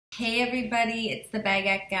Hey everybody, it's the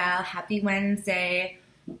Baguette gal. Happy Wednesday,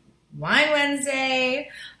 Wine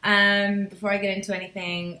Wednesday. Before I get into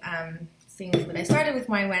anything, seeing as that I started with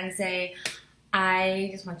Wine Wednesday, I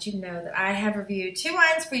just want you to know that I have reviewed 2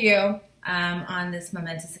 wines for you on this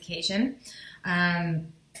momentous occasion.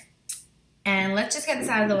 And let's just get this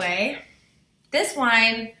out of the way. This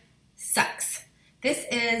wine sucks. This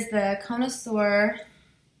is the Connoisseur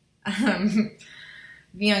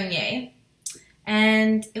Viognier.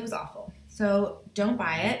 And it was awful. So don't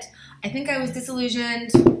buy it. I think I was disillusioned.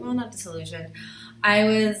 Well, not disillusioned.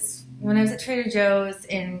 When I was at Trader Joe's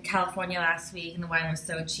in California last week and the wine was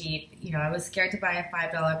so cheap, you know, I was scared to buy a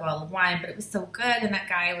 $5 bottle of wine, but it was so good and that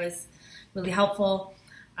guy was really helpful.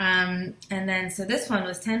 And then, so this one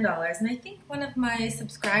was $10 and I think one of my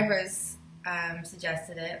subscribers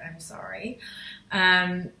suggested it. I'm sorry.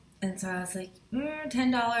 And so I was like, $10.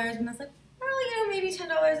 And I was like, well, you know, maybe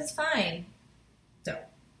 $10 is fine. So,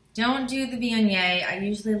 don't do the Viognier. I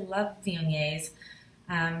usually love Viogniers.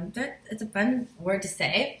 It's a fun word to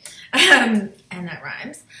say, and that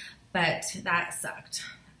rhymes, but that sucked.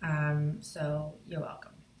 So, you're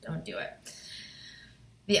welcome. Don't do it.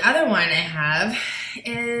 The other wine I have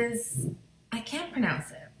is, I can't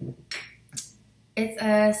pronounce it. It's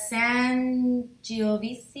a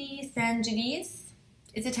Sangiovese.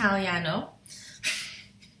 It's Italiano.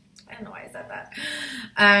 I don't know why I said that.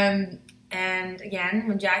 And again,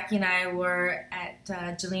 when Jackie and I were at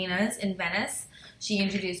Jelina's in Venice, she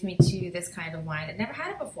introduced me to this kind of wine. I'd never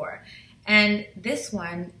had it before. And this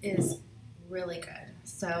one is really good.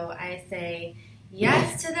 So I say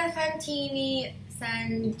yes to the Fantini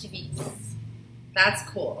Sangiovese. That's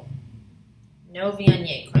cool. No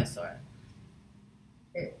Viognier Connoisseur.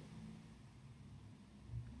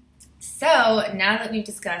 So now that we've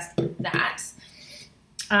discussed that,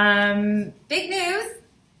 big news.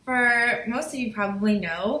 For most of you probably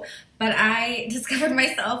know, but I discovered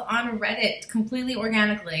myself on Reddit completely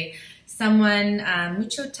organically. Someone,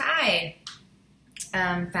 Mucho Thai,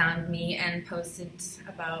 found me and posted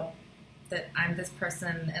about that I'm this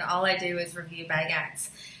person and all I do is review baguettes.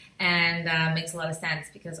 And makes a lot of sense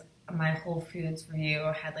because my Whole Foods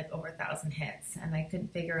review had like over 1,000 hits and I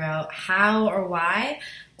couldn't figure out how or why,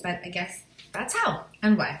 but I guess that's how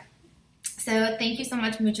and why. So thank you so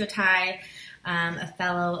much, Mucho Thai. A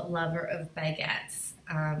fellow lover of baguettes.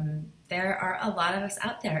 There are a lot of us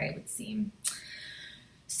out there, it would seem.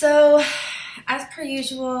 So, as per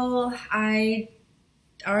usual, I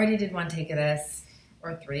already did 1 take of this,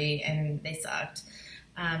 or 3, and they sucked.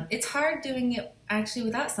 It's hard doing it actually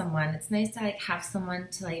without someone. It's nice to like have someone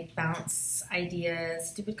to like bounce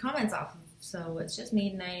ideas, stupid comments off of. So it's just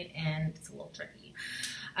me tonight, and it's a little tricky.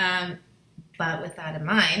 But with that in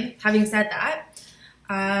mind, having said that,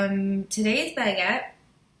 today's baguette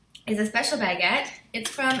is a special baguette. It's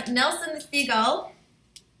from Nelson the Seagull,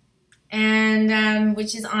 and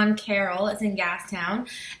which is on Carroll. It's in Gastown,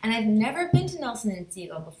 and I've never been to Nelson and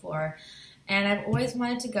Seagull before, and I've always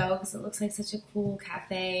wanted to go because it looks like such a cool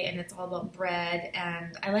cafe, and it's all about bread,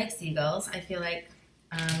 and I like seagulls. I feel like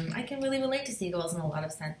I can really relate to seagulls in a lot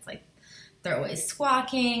of sense. Like they're always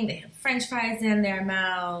squawking, they have French fries in their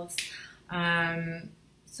mouths,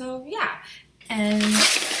 so yeah. And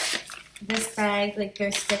this bag, like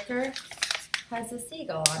their sticker, has a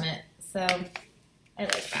seagull on it. So I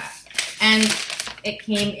like that. And it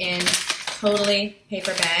came in totally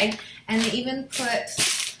paper bag. And they even put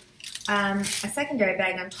a secondary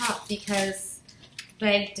bag on top because the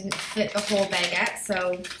bag didn't fit the whole baguette.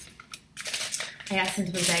 So I asked them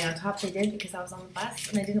to put a bag on top. They did because I was on the bus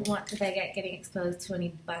and I didn't want the baguette getting exposed to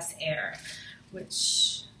any bus air,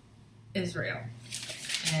 which is real.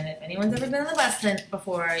 And if anyone's ever been on the bus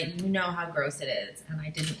before, you know how gross it is. And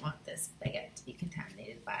I didn't want this baguette to be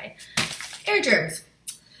contaminated by air germs.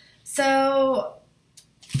 So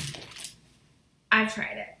I've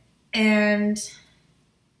tried it. And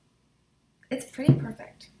it's pretty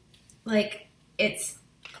perfect. Like, it's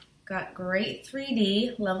got great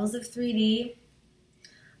 3D, levels of 3D.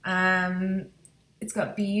 It's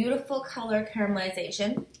got beautiful color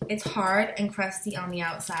caramelization. It's hard and crusty on the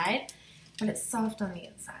outside, but it's soft on the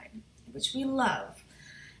inside, which we love.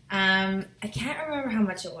 I can't remember how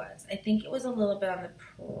much it was. I think it was a little bit on the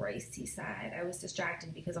pricey side. I was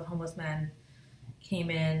distracted because a homeless man came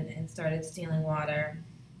in and started stealing water.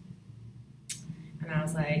 And I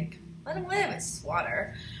was like, let him live, it's just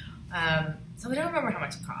water. So I don't remember how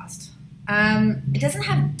much it cost. It doesn't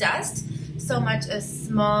have dust so much as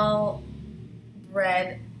small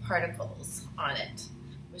bread particles on it,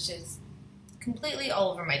 which is completely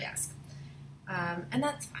all over my desk. And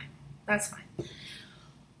that's fine. That's fine.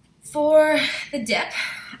 For the dip,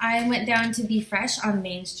 I went down to Be Fresh on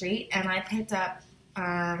Main Street and I picked up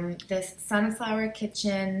this Sunflower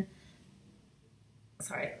Kitchen,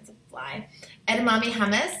 sorry, it's a fly, edamame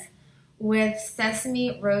hummus with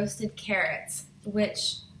sesame roasted carrots,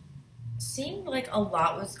 which seemed like a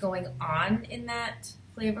lot was going on in that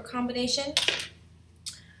flavor combination,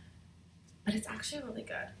 but it's actually really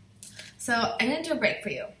good. So I'm going to do a break for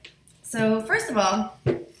you. So first of all,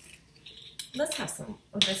 let's have some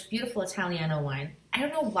of this beautiful Italiano wine. I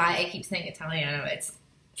don't know why I keep saying Italiano. It's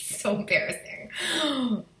so embarrassing.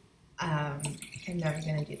 I'm never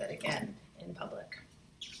going to do that again in public.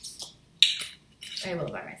 I will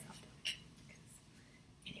by myself.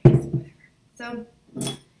 Anyways, whatever. So,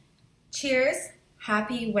 cheers.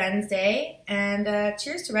 Happy Wednesday. And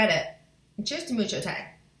cheers to Reddit. And cheers to Mucho Thai.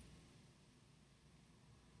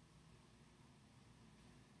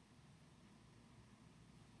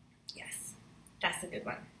 Yes, that's a good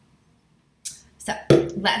one. So,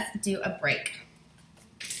 let's do a break.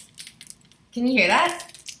 Can you hear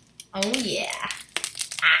that? Oh, yeah.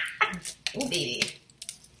 Ah. Oh, baby.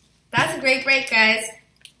 That's a great break, guys.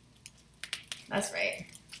 That's right.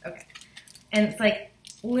 Okay. And it's like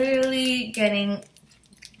literally getting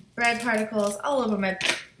bread particles all over my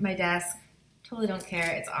desk. Totally don't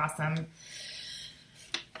care. It's awesome.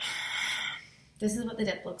 This is what the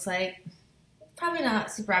dip looks like. Probably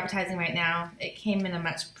not super appetizing right now. It came in a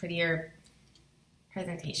much prettier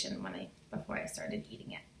presentation before I started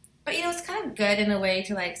eating it. But you know, it's kind of good in a way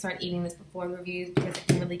to like start eating this before reviews because I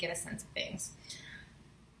can really get a sense of things.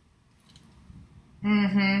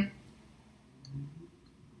 Mm-hmm.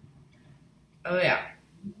 Oh yeah.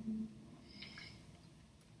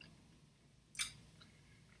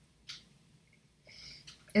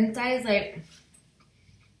 Inside is like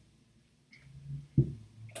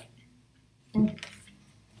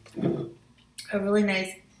a really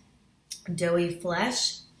nice doughy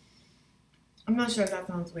flesh. I'm not sure if that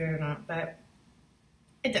sounds weird or not, but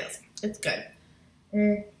it does. It's good.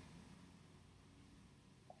 I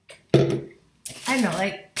don't know,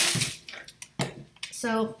 like,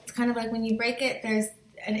 so it's kind of like when you break it, there's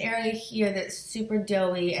an area here that's super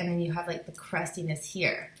doughy, and then you have like the crustiness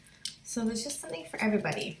here. So there's just something for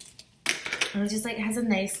everybody. And it just like has a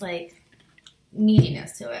nice like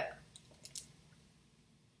meatiness to it.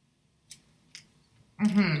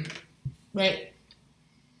 Like,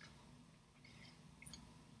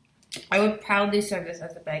 I would proudly serve this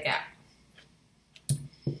as a baguette.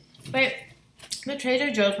 But the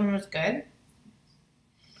Trader Joe's one was good.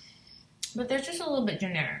 But they're just a little bit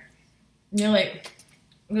generic. You're like,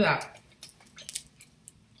 look at that.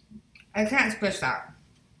 I can't squish that.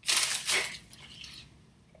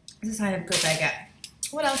 This is a sign of good baguette.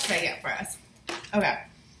 What else did I get for us? Okay.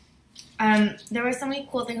 There were so many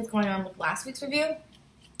cool things going on with last week's review.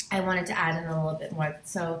 I wanted to add in a little bit more.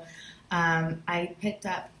 So I picked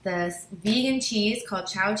up this vegan cheese called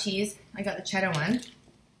Chow Cheese. I got the cheddar one.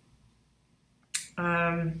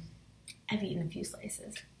 I've eaten a few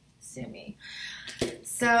slices. Sue me.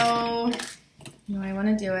 So, you know, I want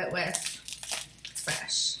to do it with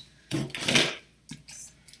fresh.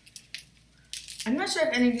 I'm not sure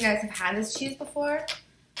if any of you guys have had this cheese before,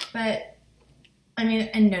 but I mean,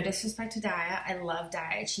 and no disrespect to Daya, I love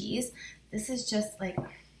Daya cheese. This is just like,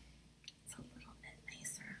 it's a little bit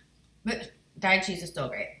nicer. But Daya cheese is still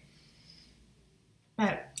great.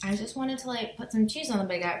 But I just wanted to like put some cheese on the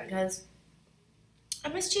baguette because I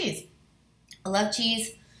miss cheese. I love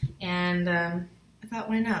cheese, and I thought,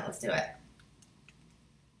 why not? Let's do it.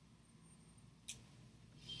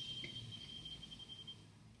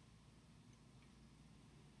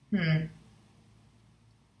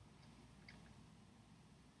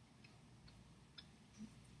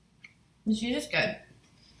 The cheese is good.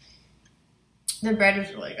 The bread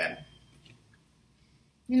is really good.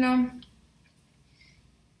 You know,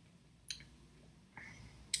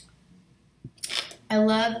 I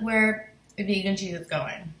love where vegan cheese is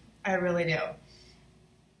going. I really do.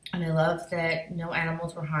 And I love that no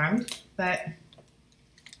animals were harmed, but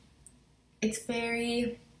it's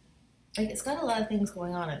very, like, it's got a lot of things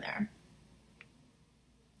going on in there.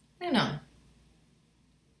 I don't know.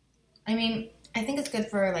 I mean, I think it's good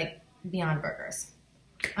for, like, Beyond Burgers.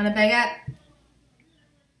 On a baguette,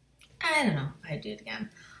 I don't know if I'd do it again.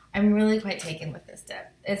 I'm really quite taken with this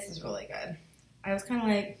dip. This is really good. I was kind of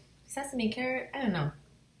like, sesame, carrot, I don't know.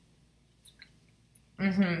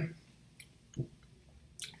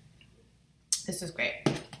 This is great.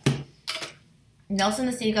 Nelson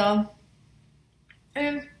the Seagull.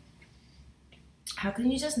 And how can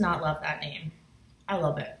you just not love that name? I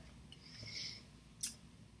love it.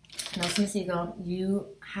 Nelson the Seagull, you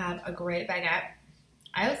have a great baguette.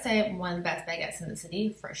 I would say one of the best baguettes in the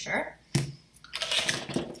city, for sure.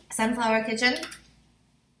 Sunflower Kitchen.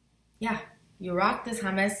 Yeah, you rock this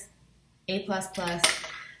hummus. A++.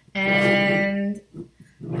 And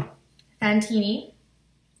Fantini.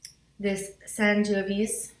 This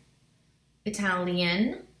Sangiovese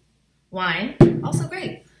Italian wine. Also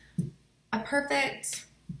great. A perfect,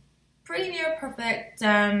 pretty near perfect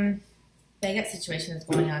baguette situation is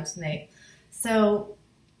going on tonight. So,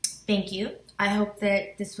 thank you. I hope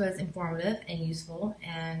that this was informative and useful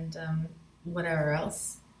and whatever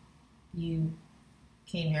else you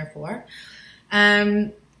came here for.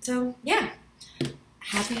 So, yeah.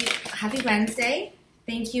 Happy Wednesday.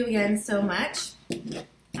 Thank you again so much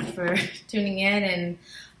for tuning in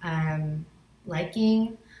and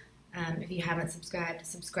liking. If you haven't subscribed,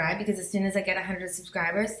 subscribe, because as soon as I get 100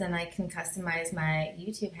 subscribers, then I can customize my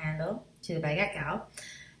YouTube handle to the Baguette Gal.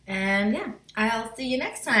 And yeah, I'll see you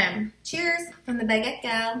next time. Cheers from the Baguette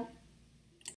Gal.